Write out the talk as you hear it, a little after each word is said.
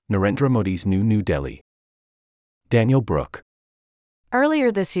Narendra Modi's New Delhi. Daniel Brooke. Earlier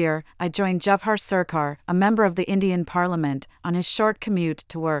this year, I joined Javhar Sarkar, a member of the Indian Parliament, on his short commute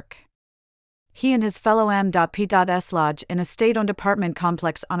to work. He and his fellow M.P.S lodge in a state-owned apartment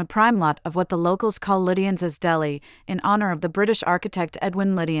complex on a prime lot of what the locals call Lutyens Delhi, in honor of the British architect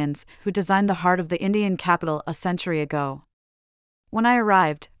Edwin Lutyens, who designed the heart of the Indian capital a century ago. When I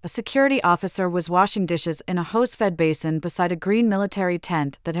arrived, a security officer was washing dishes in a hose-fed basin beside a green military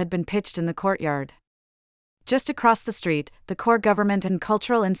tent that had been pitched in the courtyard. Just across the street, the core government and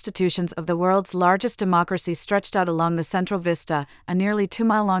cultural institutions of the world's largest democracy stretched out along the central vista, a nearly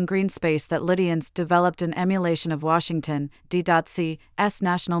 2-mile-long green space that Lutyens developed in emulation of Washington, D.C.'s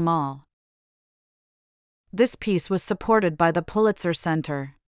National Mall. This piece was supported by the Pulitzer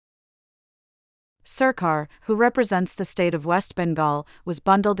Center. Sarkar, who represents the state of West Bengal, was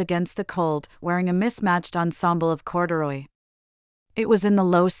bundled against the cold, wearing a mismatched ensemble of corduroy. It was in the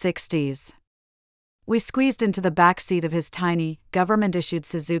low 60s. We squeezed into the back seat of his tiny, government-issued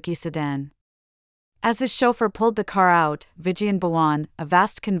Suzuki sedan. As his chauffeur pulled the car out, Vijayan Bhawan, a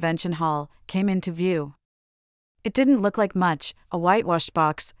vast convention hall, came into view. It didn't look like much, a whitewashed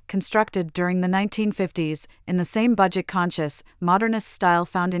box, constructed during the 1950s, in the same budget-conscious, modernist style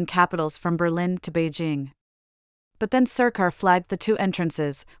found in capitals from Berlin to Beijing. But then Sarkar flagged the two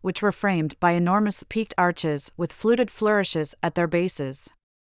entrances, which were framed by enormous peaked arches with fluted flourishes at their bases.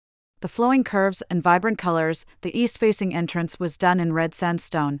 The flowing curves and vibrant colors, the east-facing entrance was done in red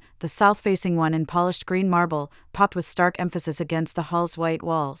sandstone, the south-facing one in polished green marble, popped with stark emphasis against the hall's white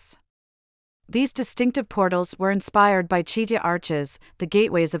walls. These distinctive portals were inspired by Chaitya arches, the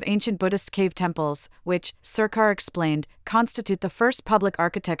gateways of ancient Buddhist cave temples, which, Sarkar explained, constitute the first public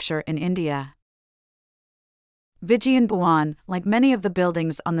architecture in India. Vijayan Bhawan, like many of the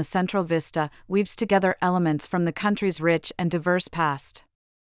buildings on the central vista, weaves together elements from the country's rich and diverse past.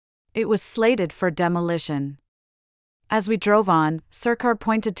 It was slated for demolition. As we drove on, Sarkar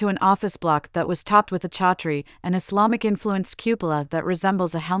pointed to an office block that was topped with a chhatri, an Islamic-influenced cupola that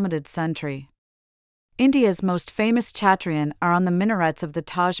resembles a helmeted sentry. India's most famous chhatrian are on the minarets of the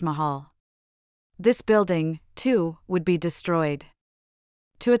Taj Mahal. This building, too, would be destroyed.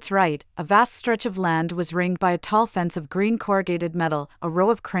 To its right, a vast stretch of land was ringed by a tall fence of green corrugated metal, a row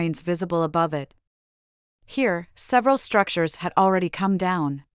of cranes visible above it. Here, several structures had already come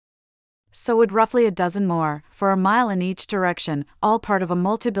down. So would roughly a dozen more, for a mile in each direction, all part of a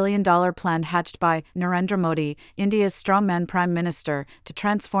multi-billion-dollar plan hatched by Narendra Modi, India's strongman Prime Minister, to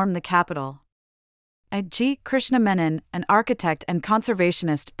transform the capital. G. Krishna Menon, an architect and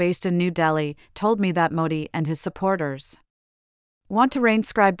conservationist based in New Delhi, told me that Modi and his supporters want to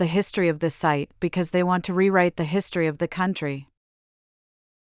reinscribe the history of this site because they want to rewrite the history of the country.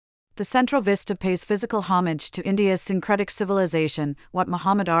 The central vista pays physical homage to India's syncretic civilization, what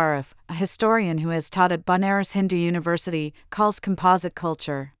Muhammad Arif, a historian who has taught at Banaras Hindu University, calls composite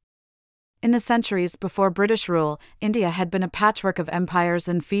culture. In the centuries before British rule, India had been a patchwork of empires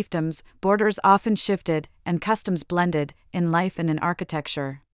and fiefdoms, borders often shifted, and customs blended, in life and in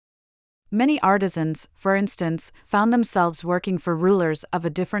architecture. Many artisans, for instance, found themselves working for rulers of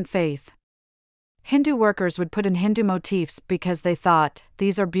a different faith. Hindu workers would put in Hindu motifs because they thought,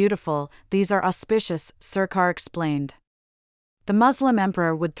 "These are beautiful, these are auspicious," Sarkar explained. The Muslim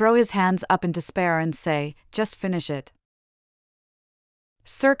emperor would throw his hands up in despair and say, "Just finish it."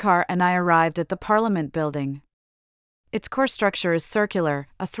 Sarkar and I arrived at the Parliament building. Its core structure is circular,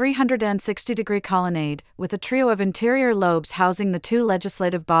 a 360-degree colonnade, with a trio of interior lobes housing the two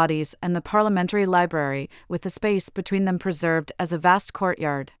legislative bodies and the parliamentary library, with the space between them preserved as a vast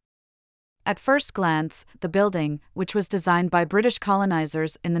courtyard. At first glance, the building, which was designed by British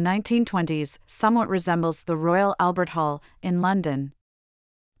colonizers in the 1920s, somewhat resembles the Royal Albert Hall in London.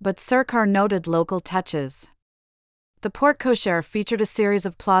 But Sarkar noted local touches. The porte-cochere featured a series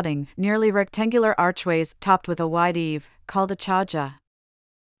of plodding, nearly rectangular archways topped with a wide eave, called a chhaja.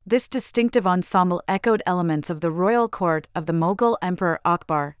 This distinctive ensemble echoed elements of the royal court of the Mughal Emperor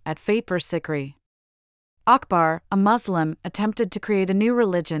Akbar at Fatehpur Sikri. Akbar, a Muslim, attempted to create a new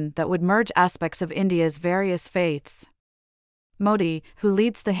religion that would merge aspects of India's various faiths. Modi, who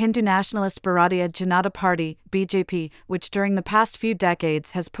leads the Hindu nationalist Bharatiya Janata Party, BJP, which during the past few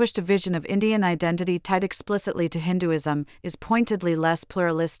decades has pushed a vision of Indian identity tied explicitly to Hinduism, is pointedly less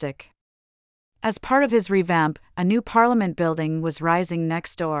pluralistic. As part of his revamp, a new parliament building was rising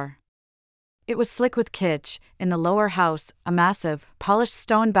next door. It was slick with kitsch. In the lower house, a massive, polished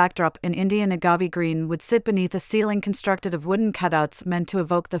stone backdrop in Indian agave green would sit beneath a ceiling constructed of wooden cutouts meant to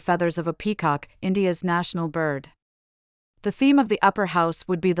evoke the feathers of a peacock, India's national bird. The theme of the upper house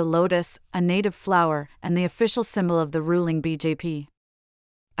would be the lotus, a native flower, and the official symbol of the ruling BJP.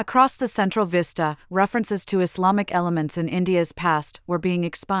 Across the central vista, references to Islamic elements in India's past were being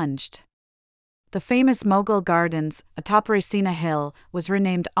expunged. The famous Mughal Gardens, atop Raisina Hill, was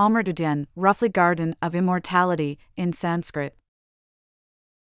renamed Amrituddin, roughly Garden of Immortality, in Sanskrit.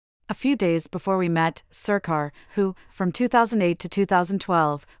 A few days before we met, Sarkar, who, from 2008 to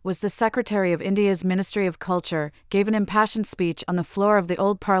 2012, was the Secretary of India's Ministry of Culture, gave an impassioned speech on the floor of the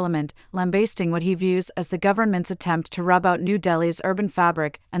old parliament, lambasting what he views as the government's attempt to rub out New Delhi's urban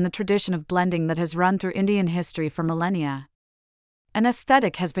fabric and the tradition of blending that has run through Indian history for millennia. An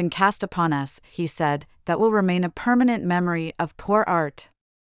aesthetic has been cast upon us, he said, that will remain a permanent memory of poor art.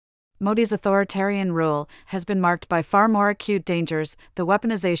 Modi's authoritarian rule has been marked by far more acute dangers: the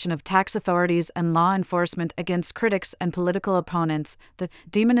weaponization of tax authorities and law enforcement against critics and political opponents, the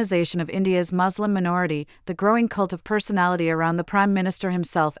demonization of India's Muslim minority, the growing cult of personality around the Prime Minister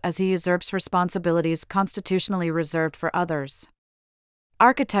himself as he usurps responsibilities constitutionally reserved for others.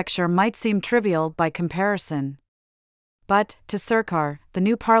 Architecture might seem trivial by comparison. But, to Sarkar, the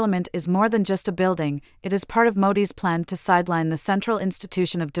new parliament is more than just a building. It is part of Modi's plan to sideline the central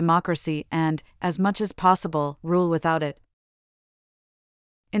institution of democracy and, as much as possible, rule without it.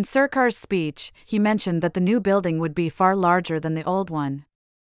 In Sarkar's speech, he mentioned that the new building would be far larger than the old one.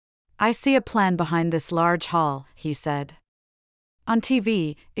 "I see a plan behind this large hall," he said. On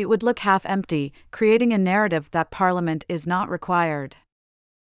TV, it would look half empty, creating a narrative that parliament is not required.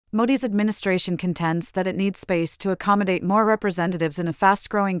 Modi's administration contends that it needs space to accommodate more representatives in a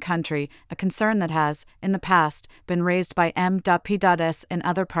fast-growing country, a concern that has, in the past, been raised by M.P.S. and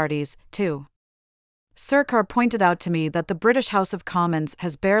other parties, too. Sarkar pointed out to me that the British House of Commons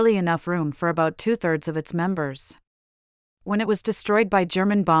has barely enough room for about two-thirds of its members. When it was destroyed by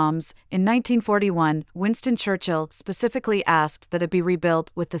German bombs, in 1941, Winston Churchill specifically asked that it be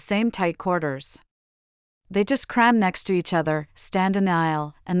rebuilt with the same tight quarters. They just cram next to each other, stand in the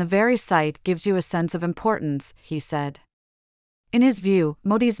aisle, and the very sight gives you a sense of importance, he said. In his view,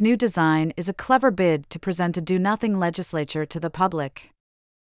 Modi's new design is a clever bid to present a do-nothing legislature to the public.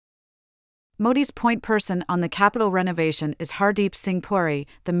 Modi's point person on the capital renovation is Hardeep Singh Puri,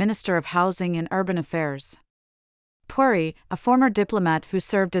 the Minister of Housing and Urban Affairs. Puri, a former diplomat who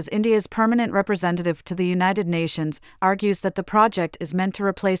served as India's permanent representative to the United Nations, argues that the project is meant to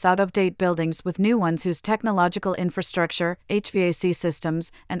replace out-of-date buildings with new ones whose technological infrastructure, HVAC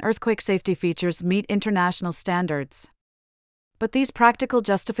systems, and earthquake safety features meet international standards. But these practical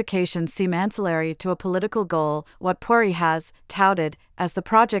justifications seem ancillary to a political goal, what Puri has touted as the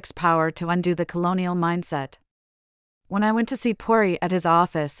project's power to undo the colonial mindset. When I went to see Puri at his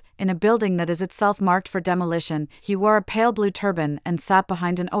office, in a building that is itself marked for demolition, he wore a pale blue turban and sat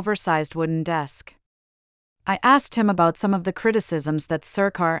behind an oversized wooden desk. I asked him about some of the criticisms that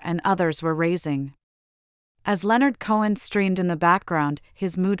Sarkar and others were raising. As Leonard Cohen streamed in the background,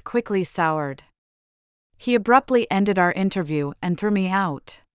 his mood quickly soured. He abruptly ended our interview and threw me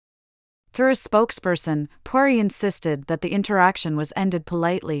out. Through a spokesperson, Puri insisted that the interaction was ended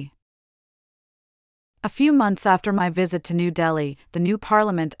politely. A few months after my visit to New Delhi, the new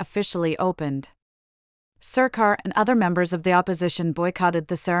parliament officially opened. Sarkar and other members of the opposition boycotted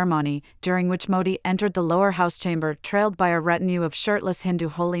the ceremony, during which Modi entered the lower house chamber trailed by a retinue of shirtless Hindu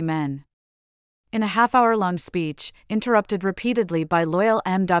holy men. In a half-hour-long speech, interrupted repeatedly by loyal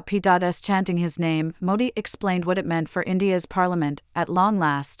M.P.S. chanting his name, Modi explained what it meant for India's parliament, at long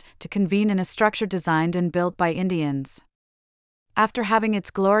last, to convene in a structure designed and built by Indians. After having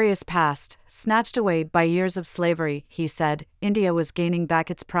its glorious past snatched away by years of slavery, he said, India was gaining back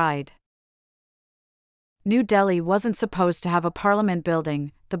its pride. New Delhi wasn't supposed to have a parliament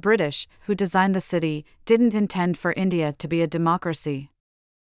building. The British, who designed the city, didn't intend for India to be a democracy.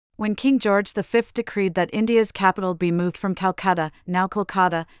 When King George V decreed that India's capital be moved from Calcutta, now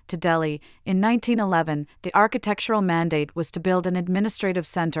Kolkata, to Delhi, in 1911, the architectural mandate was to build an administrative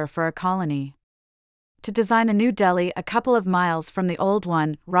centre for a colony. To design a new Delhi a couple of miles from the old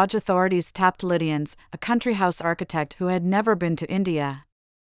one, Raj authorities tapped Lydians, a country house architect who had never been to India.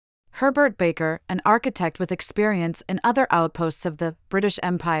 Herbert Baker, an architect with experience in other outposts of the British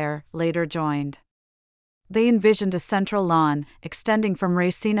Empire, later joined. They envisioned a central lawn, extending from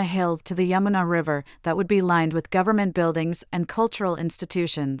Raisina Hill to the Yamuna River, that would be lined with government buildings and cultural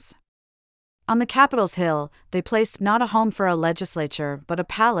institutions. On the capital's hill, they placed not a home for a legislature but a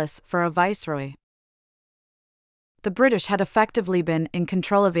palace for a viceroy. The British had effectively been in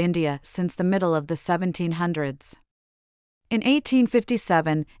control of India since the middle of the 1700s. In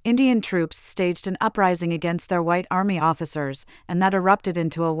 1857, Indian troops staged an uprising against their white army officers, and that erupted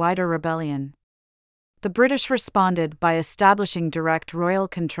into a wider rebellion. The British responded by establishing direct royal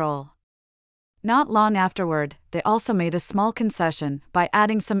control. Not long afterward, they also made a small concession by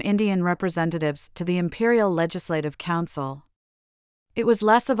adding some Indian representatives to the Imperial Legislative Council. It was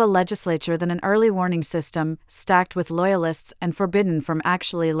less of a legislature than an early warning system, stacked with loyalists and forbidden from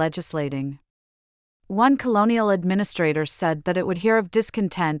actually legislating. One colonial administrator said that it would hear of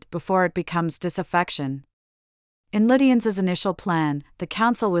discontent before it becomes disaffection. In Lutyens' initial plan, the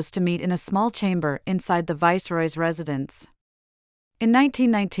council was to meet in a small chamber inside the viceroy's residence. In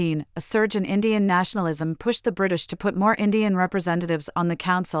 1919, a surge in Indian nationalism pushed the British to put more Indian representatives on the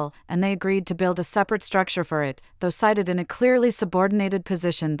council, and they agreed to build a separate structure for it, though cited in a clearly subordinated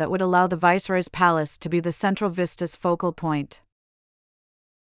position that would allow the viceroy's palace to be the central vista's focal point.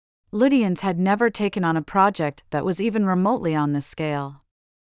 Lutyens had never taken on a project that was even remotely on this scale.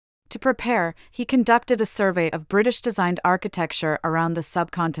 To prepare, he conducted a survey of British-designed architecture around the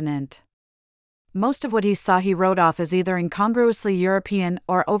subcontinent. Most of what he saw he wrote off as either incongruously European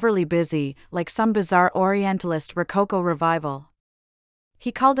or overly busy, like some bizarre Orientalist Rococo revival.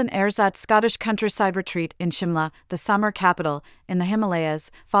 He called an ersatz Scottish countryside retreat in Shimla, the summer capital, in the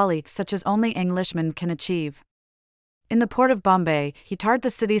Himalayas, folly such as only Englishmen can achieve. In the port of Bombay, he tarred the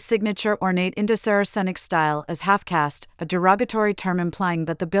city's signature ornate Indo-Saracenic style as half-caste, a derogatory term implying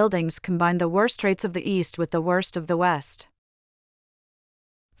that the buildings combined the worst traits of the East with the worst of the West.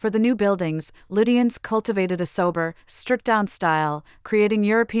 For the new buildings, Lutyens cultivated a sober, stripped-down style, creating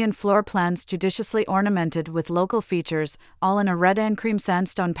European floor plans judiciously ornamented with local features, all in a red and cream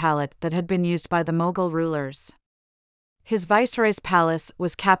sandstone palette that had been used by the Mughal rulers. His viceroy's palace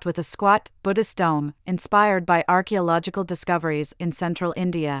was capped with a squat, Buddhist dome, inspired by archaeological discoveries in central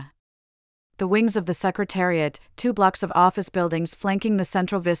India. The wings of the Secretariat, 2 blocks of office buildings flanking the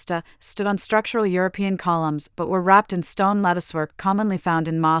central vista, stood on structural European columns but were wrapped in stone latticework commonly found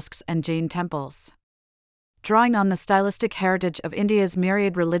in mosques and Jain temples. Drawing on the stylistic heritage of India's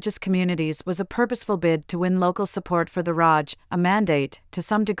myriad religious communities was a purposeful bid to win local support for the Raj, a mandate, to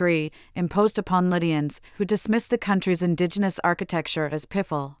some degree, imposed upon Lutyens, who dismissed the country's indigenous architecture as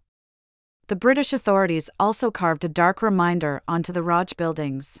piffle. The British authorities also carved a dark reminder onto the Raj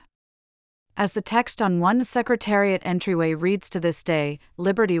buildings. As the text on one Secretariat entryway reads to this day,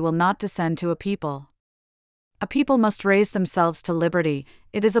 liberty will not descend to a people. A people must raise themselves to liberty,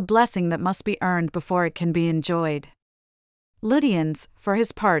 it is a blessing that must be earned before it can be enjoyed. Lutyens, for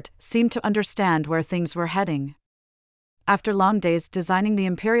his part, seemed to understand where things were heading. After long days designing the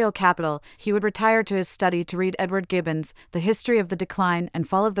imperial capital, he would retire to his study to read Edward Gibbon's The History of the Decline and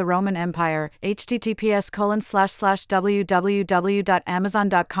Fall of the Roman Empire,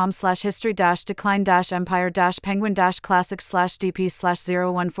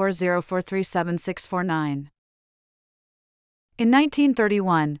 In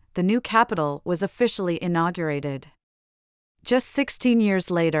 1931, the new capital was officially inaugurated. Just 16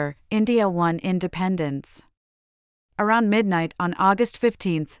 years later, India won independence. Around midnight on August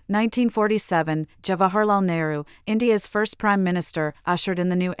 15, 1947, Jawaharlal Nehru, India's first Prime Minister, ushered in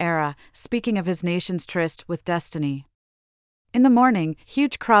the new era, speaking of his nation's tryst with destiny. In the morning,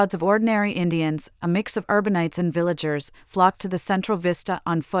 huge crowds of ordinary Indians, a mix of urbanites and villagers, flocked to the central vista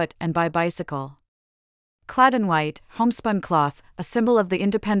on foot and by bicycle. Clad in white, homespun cloth, a symbol of the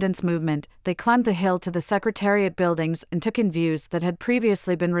independence movement, they climbed the hill to the Secretariat buildings and took in views that had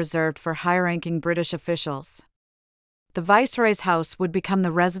previously been reserved for high-ranking British officials. The Viceroy's house would become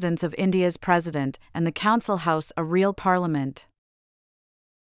the residence of India's president, and the Council House a real parliament.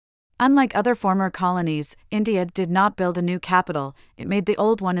 Unlike other former colonies, India did not build a new capital, it made the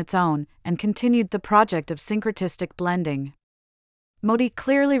old one its own, and continued the project of syncretistic blending. Modi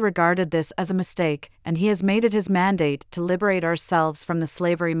clearly regarded this as a mistake, and he has made it his mandate to liberate ourselves from the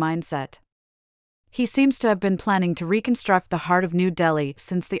slavery mindset. He seems to have been planning to reconstruct the heart of New Delhi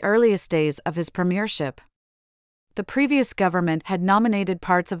since the earliest days of his premiership. The previous government had nominated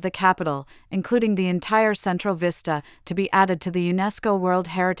parts of the capital, including the entire Central Vista, to be added to the UNESCO World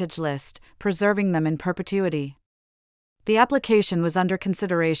Heritage List, preserving them in perpetuity. The application was under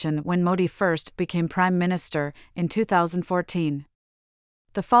consideration when Modi first became Prime Minister, in 2014.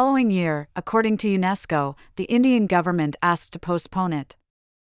 The following year, according to UNESCO, the Indian government asked to postpone it.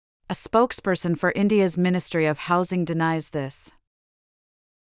 A spokesperson for India's Ministry of Housing denies this.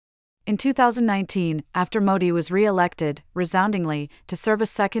 In 2019, after Modi was re-elected, resoundingly, to serve a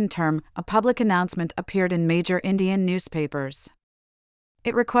second term, a public announcement appeared in major Indian newspapers.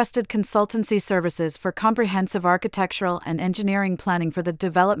 It requested consultancy services for comprehensive architectural and engineering planning for the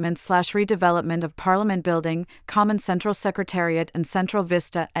development/redevelopment of Parliament Building, Common Central Secretariat and Central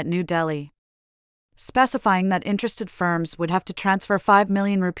Vista at New Delhi, specifying that interested firms would have to transfer 5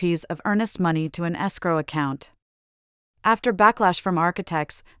 million rupees of earnest money to an escrow account. After backlash from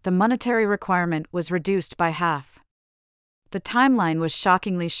architects, the monetary requirement was reduced by half. The timeline was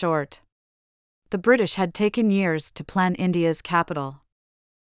shockingly short. The British had taken years to plan India's capital.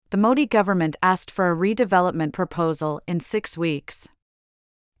 The Modi government asked for a redevelopment proposal in 6 weeks.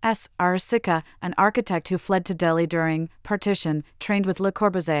 R. Sikka, an architect who fled to Delhi during partition, trained with Le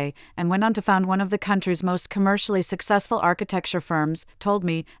Corbusier, and went on to found one of the country's most commercially successful architecture firms, told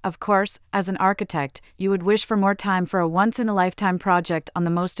me, of course, as an architect, you would wish for more time for a once-in-a-lifetime project on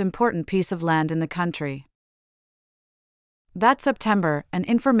the most important piece of land in the country. That September, an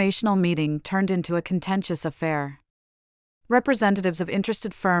informational meeting turned into a contentious affair. Representatives of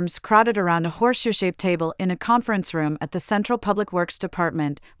interested firms crowded around a horseshoe-shaped table in a conference room at the Central Public Works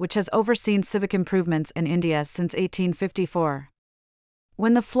Department, which has overseen civic improvements in India since 1854.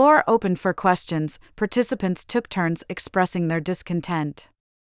 When the floor opened for questions, participants took turns expressing their discontent.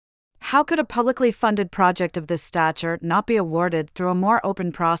 How could a publicly funded project of this stature not be awarded through a more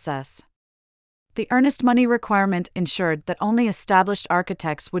open process? The earnest money requirement ensured that only established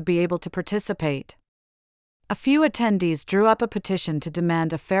architects would be able to participate. A few attendees drew up a petition to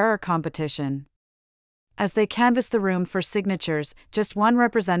demand a fairer competition. As they canvassed the room for signatures, just one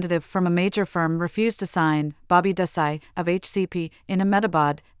representative from a major firm refused to sign, Bobby Desai, of HCP, in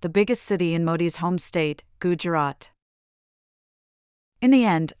Ahmedabad, the biggest city in Modi's home state, Gujarat. In the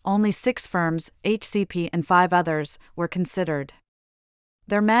end, only 6 firms, HCP and 5 others, were considered.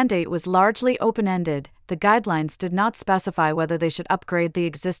 Their mandate was largely open-ended. The guidelines did not specify whether they should upgrade the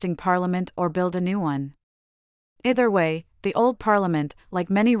existing parliament or build a new one. Either way, the old parliament, like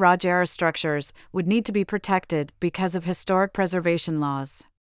many Raj-era structures, would need to be protected because of historic preservation laws.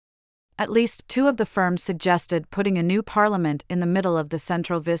 At least 2 of the firms suggested putting a new parliament in the middle of the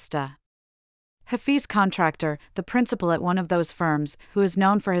central vista. Hafiz Contractor, the principal at one of those firms, who is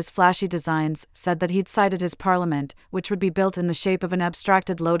known for his flashy designs, said that he'd sited his parliament, which would be built in the shape of an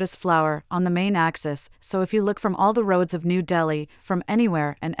abstracted lotus flower, on the main axis, so if you look from all the roads of New Delhi, from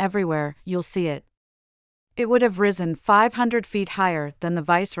anywhere and everywhere, you'll see it. It would have risen 500 feet higher than the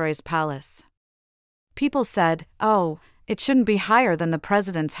Viceroy's palace. People said, "Oh, it shouldn't be higher than the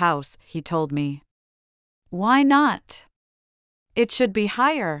president's house," he told me. Why not? It should be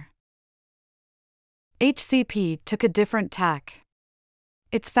higher. HCP took a different tack.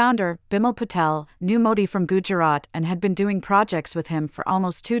 Its founder, Bimal Patel, knew Modi from Gujarat and had been doing projects with him for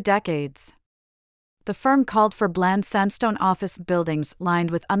almost 2 decades. The firm called for bland sandstone office buildings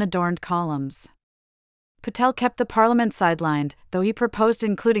lined with unadorned columns. Patel kept the parliament sidelined, though he proposed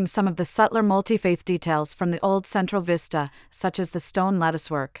including some of the subtler multi-faith details from the old central vista, such as the stone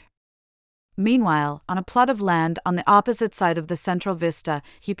latticework. Meanwhile, on a plot of land on the opposite side of the central vista,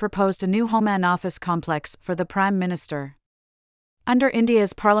 he proposed a new home and office complex for the Prime Minister. Under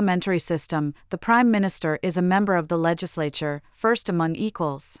India's parliamentary system, the Prime Minister is a member of the legislature, first among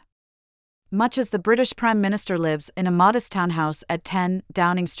equals. Much as the British Prime Minister lives in a modest townhouse at 10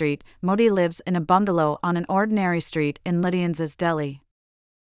 Downing Street, Modi lives in a bungalow on an ordinary street in Ludhiana's Delhi.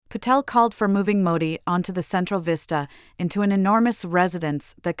 Patel called for moving Modi onto the central vista, into an enormous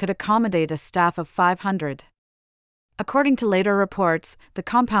residence that could accommodate a staff of 500. According to later reports, the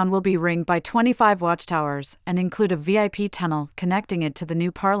compound will be ringed by 25 watchtowers and include a VIP tunnel connecting it to the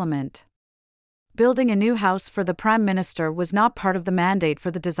new parliament. Building a new house for the Prime Minister was not part of the mandate for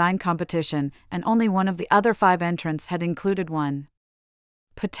the design competition, and only one of the other 5 entrants had included one.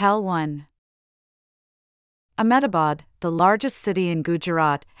 Patel won. Ahmedabad, the largest city in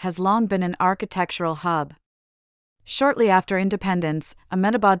Gujarat, has long been an architectural hub. Shortly after independence,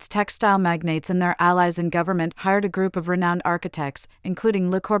 Ahmedabad's textile magnates and their allies in government hired a group of renowned architects, including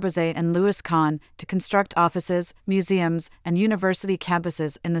Le Corbusier and Louis Kahn, to construct offices, museums, and university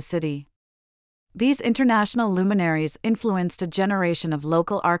campuses in the city. These international luminaries influenced a generation of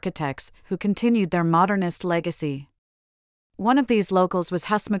local architects who continued their modernist legacy. One of these locals was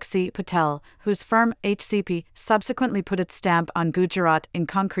Hasmukh C. Patel, whose firm, HCP, subsequently put its stamp on Gujarat in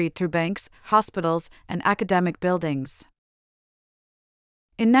concrete through banks, hospitals, and academic buildings.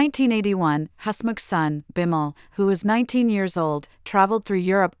 In 1981, Hasmukh's son, Bimal, who was 19 years old, traveled through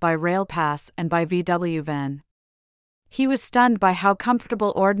Europe by rail pass and by VW van. He was stunned by how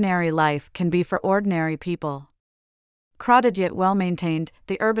comfortable ordinary life can be for ordinary people. Crowded yet well-maintained,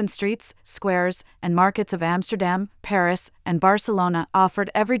 the urban streets, squares, and markets of Amsterdam, Paris, and Barcelona offered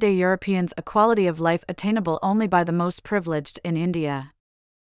everyday Europeans a quality of life attainable only by the most privileged in India.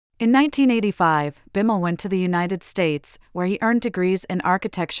 In 1985, Bimal went to the United States, where he earned degrees in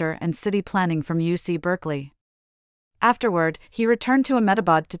architecture and city planning from UC Berkeley. Afterward, he returned to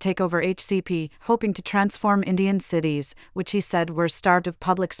Ahmedabad to take over HCP, hoping to transform Indian cities, which he said were starved of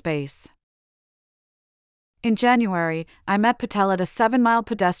public space. In January, I met Patel at a 7-mile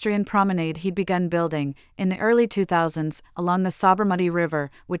pedestrian promenade he'd begun building, in the early 2000s, along the Sabarmati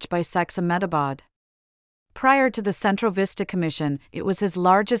River, which bisects Ahmedabad. Prior to the Central Vista Commission, it was his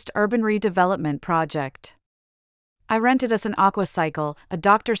largest urban redevelopment project. I rented us an aquacycle, a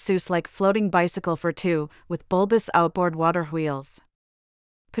Dr. Seuss-like floating bicycle for two, with bulbous outboard water wheels.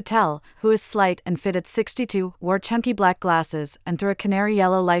 Patel, who is slight and fit at 62, wore chunky black glasses and threw a canary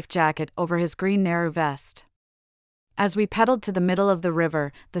yellow life jacket over his green Nehru vest. As we pedaled to the middle of the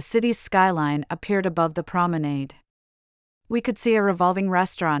river, the city's skyline appeared above the promenade. We could see a revolving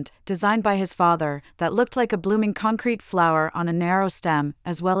restaurant, designed by his father, that looked like a blooming concrete flower on a narrow stem,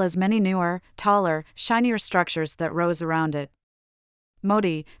 as well as many newer, taller, shinier structures that rose around it.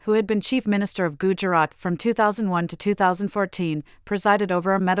 Modi, who had been Chief Minister of Gujarat from 2001 to 2014, presided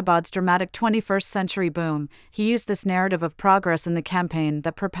over Ahmedabad's dramatic 21st century boom. He used this narrative of progress in the campaign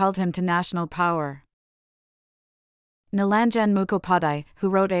that propelled him to national power. Nilanjan Mukhopadhyay, who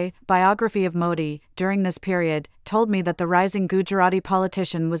wrote a biography of Modi during this period, told me that the rising Gujarati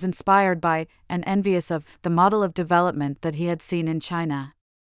politician was inspired by and envious of the model of development that he had seen in China.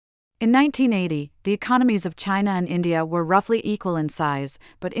 In 1980, the economies of China and India were roughly equal in size,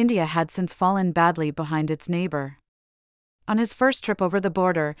 but India had since fallen badly behind its neighbor. On his first trip over the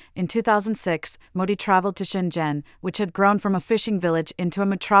border, in 2006, Modi traveled to Shenzhen, which had grown from a fishing village into a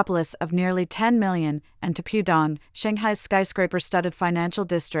metropolis of nearly 10 million, and to Pudong, Shanghai's skyscraper-studded financial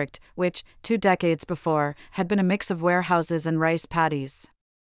district, which, 2 decades before, had been a mix of warehouses and rice paddies.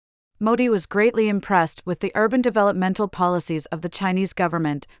 Modi was greatly impressed with the urban developmental policies of the Chinese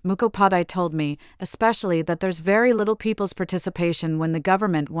government, Mukhopadhyay told me, especially that there's very little people's participation when the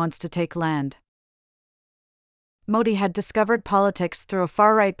government wants to take land. Modi had discovered politics through a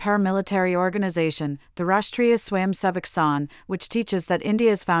far-right paramilitary organization, the Rashtriya Swayamsevak Sangh, which teaches that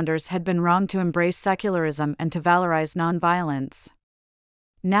India's founders had been wrong to embrace secularism and to valorize non-violence.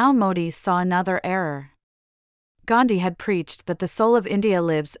 Now Modi saw another error. Gandhi had preached that the soul of India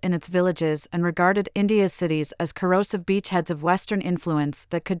lives in its villages and regarded India's cities as corrosive beachheads of Western influence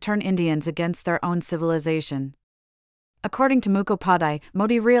that could turn Indians against their own civilization. According to Mukhopadhyay,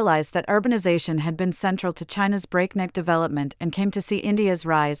 Modi realized that urbanization had been central to China's breakneck development and came to see India's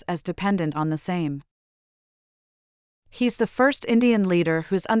rise as dependent on the same. He's the first Indian leader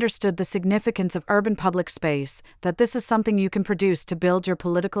who's understood the significance of urban public space, that this is something you can produce to build your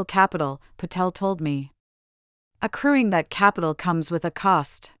political capital, Patel told me. Accruing that capital comes with a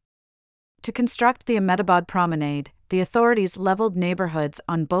cost. To construct the Ahmedabad promenade, the authorities leveled neighborhoods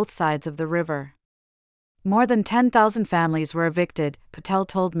on both sides of the river. More than 10,000 families were evicted, Patel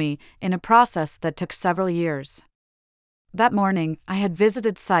told me, in a process that took several years. That morning, I had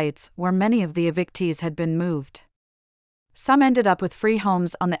visited sites where many of the evictees had been moved. Some ended up with free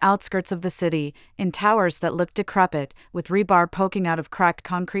homes on the outskirts of the city, in towers that looked decrepit, with rebar poking out of cracked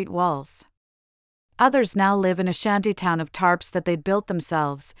concrete walls. Others now live in a shanty town of tarps that they'd built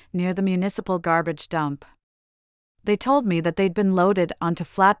themselves, near the municipal garbage dump. They told me that they'd been loaded onto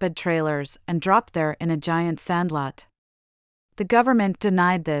flatbed trailers and dropped there in a giant sandlot. The government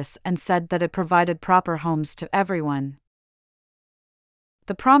denied this and said that it provided proper homes to everyone.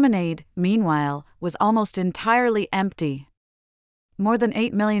 The promenade, meanwhile, was almost entirely empty. More than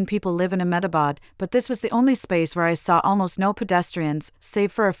 8 million people live in Ahmedabad, but this was the only space where I saw almost no pedestrians,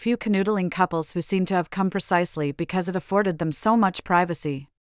 save for a few canoodling couples who seemed to have come precisely because it afforded them so much privacy.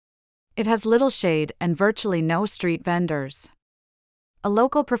 It has little shade and virtually no street vendors. A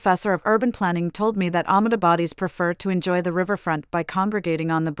local professor of urban planning told me that Ahmedabadis prefer to enjoy the riverfront by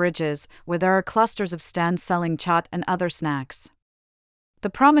congregating on the bridges, where there are clusters of stands selling chaat and other snacks. The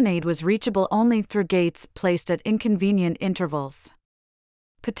promenade was reachable only through gates placed at inconvenient intervals.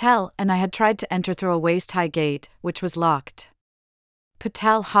 Patel and I had tried to enter through a waist-high gate, which was locked.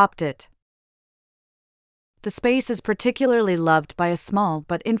 Patel hopped it. The space is particularly loved by a small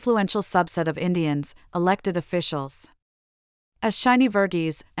but influential subset of Indians, elected officials. As Shiny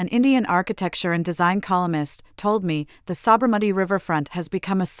Verghese, an Indian architecture and design columnist, told me, the Sabarmati riverfront has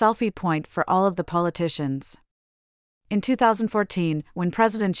become a selfie point for all of the politicians. In 2014, when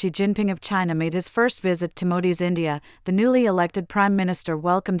President Xi Jinping of China made his first visit to Modi's India, the newly elected Prime Minister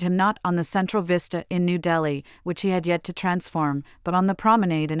welcomed him not on the Central Vista in New Delhi, which he had yet to transform, but on the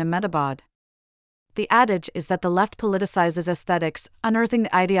promenade in Ahmedabad. The adage is that the left politicizes aesthetics, unearthing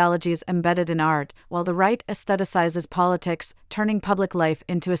the ideologies embedded in art, while the right aestheticizes politics, turning public life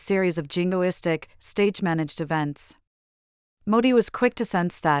into a series of jingoistic, stage-managed events. Modi was quick to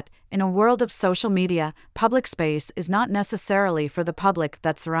sense that, in a world of social media, public space is not necessarily for the public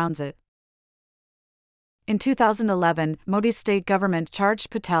that surrounds it. In 2011, Modi's state government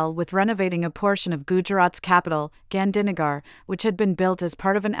charged Patel with renovating a portion of Gujarat's capital, Gandhinagar, which had been built as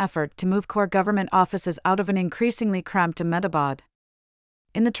part of an effort to move core government offices out of an increasingly cramped Ahmedabad.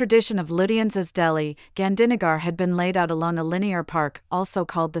 In the tradition of Lutyens' Delhi, Gandhinagar had been laid out along a linear park, also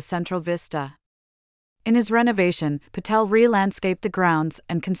called the Central Vista. In his renovation, Patel re-landscaped the grounds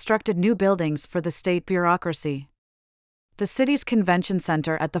and constructed new buildings for the state bureaucracy. The city's convention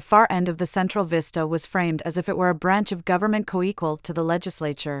center at the far end of the Central Vista was framed as if it were a branch of government co-equal to the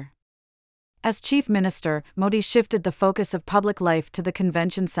legislature. As chief minister, Modi shifted the focus of public life to the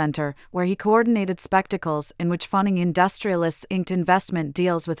convention center, where he coordinated spectacles in which fawning industrialists inked investment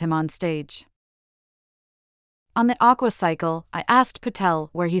deals with him on stage. On the Aqua cycle, I asked Patel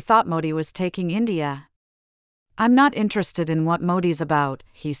where he thought Modi was taking India. "I'm not interested in what Modi's about,"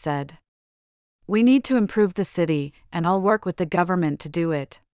 he said. "We need to improve the city, and I'll work with the government to do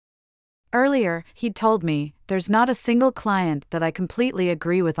it." Earlier, he'd told me, "There's not a single client that I completely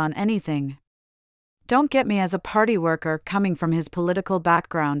agree with on anything." Don't get me as a party worker coming from his political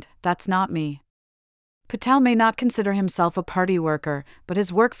background, that's not me. Patel may not consider himself a party worker, but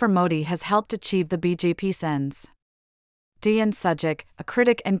his work for Modi has helped achieve the BJP's ends. D.N. Sujik, a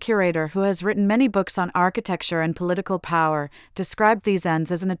critic and curator who has written many books on architecture and political power, described these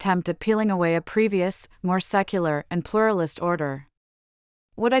ends as an attempt at peeling away a previous, more secular and pluralist order.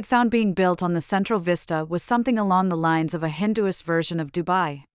 What I'd found being built on the Central Vista was something along the lines of a Hinduist version of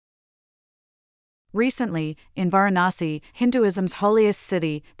Dubai. Recently, in Varanasi, Hinduism's holiest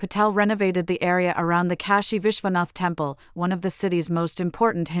city, Patel renovated the area around the Kashi Vishwanath temple, one of the city's most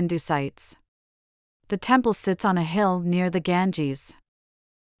important Hindu sites. The temple sits on a hill near the Ganges.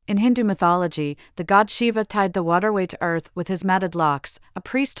 In Hindu mythology, the god Shiva tied the waterway to earth with his matted locks. A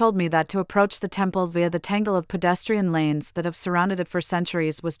priest told me that to approach the temple via the tangle of pedestrian lanes that have surrounded it for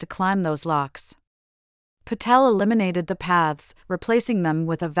centuries was to climb those locks. Patel eliminated the paths, replacing them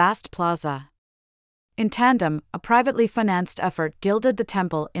with a vast plaza. In tandem, a privately financed effort gilded the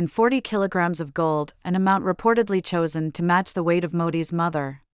temple in 40 kilograms of gold, an amount reportedly chosen to match the weight of Modi's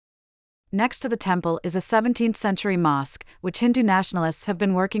mother. Next to the temple is a 17th-century mosque, which Hindu nationalists have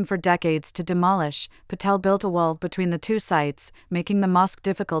been working for decades to demolish. Patel built a wall between the two sites, making the mosque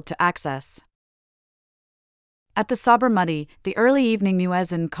difficult to access. At the Sabarmati, the early evening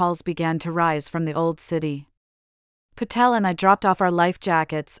muezzin calls began to rise from the old city. Patel and I dropped off our life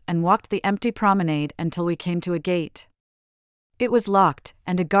jackets and walked the empty promenade until we came to a gate. It was locked,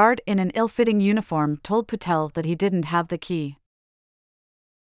 and a guard in an ill-fitting uniform told Patel that he didn't have the key.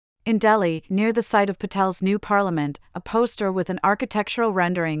 In Delhi, near the site of Patel's new parliament, a poster with an architectural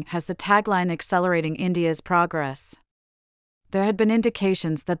rendering has the tagline "Accelerating India's Progress." There had been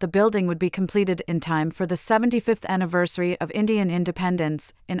indications that the building would be completed in time for the 75th anniversary of Indian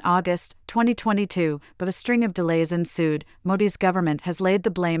independence, in August 2022, but a string of delays ensued. Modi's government has laid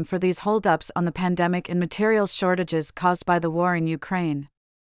the blame for these hold-ups on the pandemic and materials shortages caused by the war in Ukraine.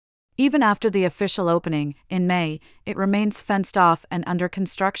 Even after the official opening, in May, it remains fenced off and under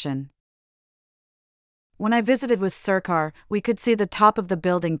construction. When I visited with Sarkar, we could see the top of the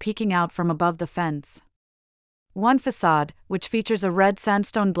building peeking out from above the fence. One facade, which features a red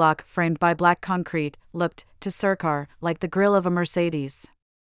sandstone block framed by black concrete, looked, to Sarkar, like the grille of a Mercedes.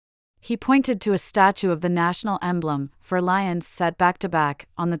 He pointed to a statue of the national emblem, for lions set back-to-back,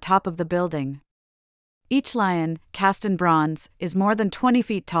 on the top of the building. Each lion, cast in bronze, is more than 20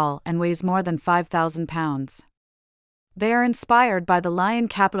 feet tall and weighs more than 5,000 pounds. They are inspired by the lion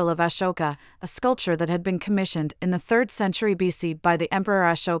capital of Ashoka, a sculpture that had been commissioned in the 3rd century BC by the Emperor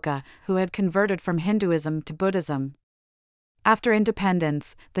Ashoka, who had converted from Hinduism to Buddhism. After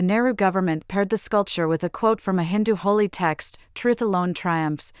independence, the Nehru government paired the sculpture with a quote from a Hindu holy text, "Truth alone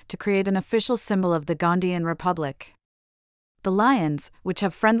triumphs," to create an official symbol of the Gandhian Republic. The lions, which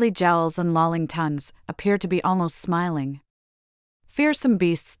have friendly jowls and lolling tongues, appear to be almost smiling. Fearsome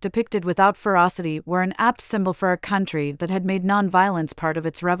beasts depicted without ferocity were an apt symbol for a country that had made non-violence part of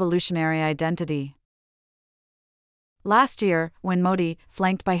its revolutionary identity. Last year, when Modi,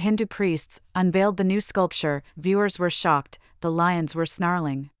 flanked by Hindu priests, unveiled the new sculpture, viewers were shocked. The lions were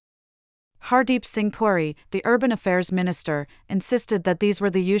snarling. Hardeep Singh Puri, the Urban Affairs Minister, insisted that these were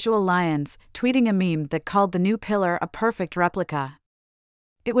the usual lions, tweeting a meme that called the new pillar a perfect replica.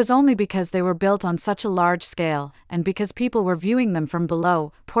 It was only because they were built on such a large scale, and because people were viewing them from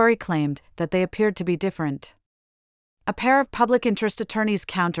below, Puri claimed, that they appeared to be different. A pair of public interest attorneys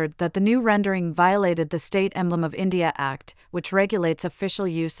countered that the new rendering violated the State Emblem of India Act, which regulates official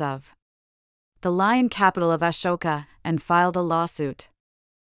use of the lion capital of Ashoka, and filed a lawsuit.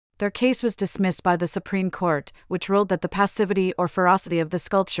 Their case was dismissed by the Supreme Court, which ruled that the passivity or ferocity of the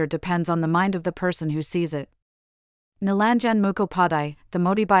sculpture depends on the mind of the person who sees it. Nilanjan Mukhopadhyay, the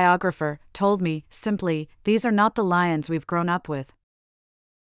Modi biographer, told me, simply, "These are not the lions we've grown up with."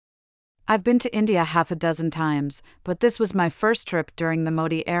 I've been to India half a dozen times, but this was my first trip during the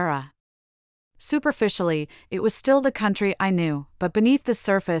Modi era. Superficially, it was still the country I knew, but beneath the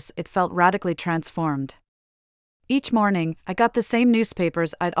surface it felt radically transformed. Each morning, I got the same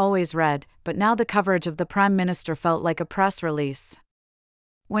newspapers I'd always read, but now the coverage of the Prime Minister felt like a press release.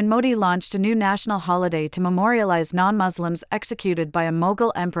 When Modi launched a new national holiday to memorialize non-Muslims executed by a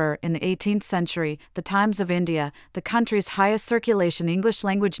Mughal emperor in the 18th century, The Times of India, the country's highest circulation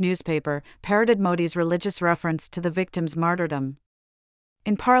English-language newspaper, parroted Modi's religious reference to the victims' martyrdom.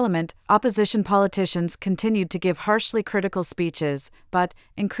 In Parliament, opposition politicians continued to give harshly critical speeches, but,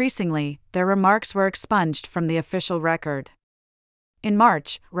 increasingly, their remarks were expunged from the official record. In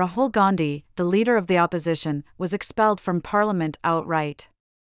March, Rahul Gandhi, the leader of the opposition, was expelled from Parliament outright.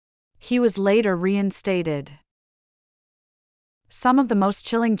 He was later reinstated. Some of the most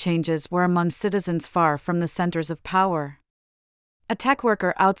chilling changes were among citizens far from the centers of power. A tech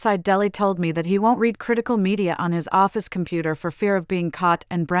worker outside Delhi told me that he won't read critical media on his office computer for fear of being caught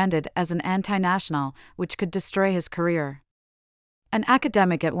and branded as an anti-national, which could destroy his career. An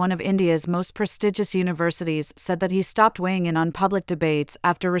academic at one of India's most prestigious universities said that he stopped weighing in on public debates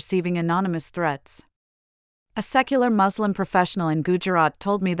after receiving anonymous threats. A secular Muslim professional in Gujarat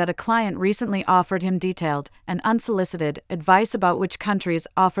told me that a client recently offered him detailed and unsolicited advice about which countries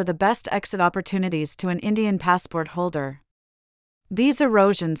offer the best exit opportunities to an Indian passport holder. These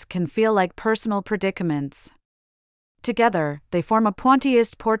erosions can feel like personal predicaments. Together, they form a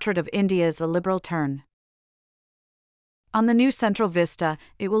pointillist portrait of India's illiberal turn. On the new Central Vista,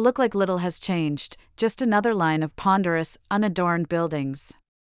 it will look like little has changed, just another line of ponderous, unadorned buildings.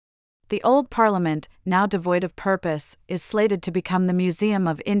 The old Parliament, now devoid of purpose, is slated to become the Museum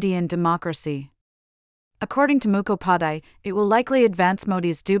of Indian Democracy. According to Mukhopadhyay, it will likely advance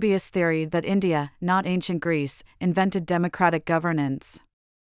Modi's dubious theory that India, not ancient Greece, invented democratic governance.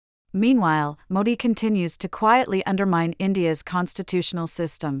 Meanwhile, Modi continues to quietly undermine India's constitutional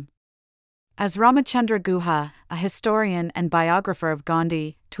system. As Ramachandra Guha, a historian and biographer of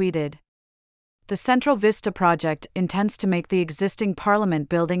Gandhi, tweeted, "The Central Vista project intends to make the existing parliament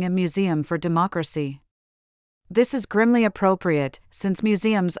building a museum for democracy. This is grimly appropriate, since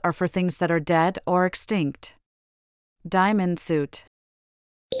museums are for things that are dead or extinct." Diamond Suit.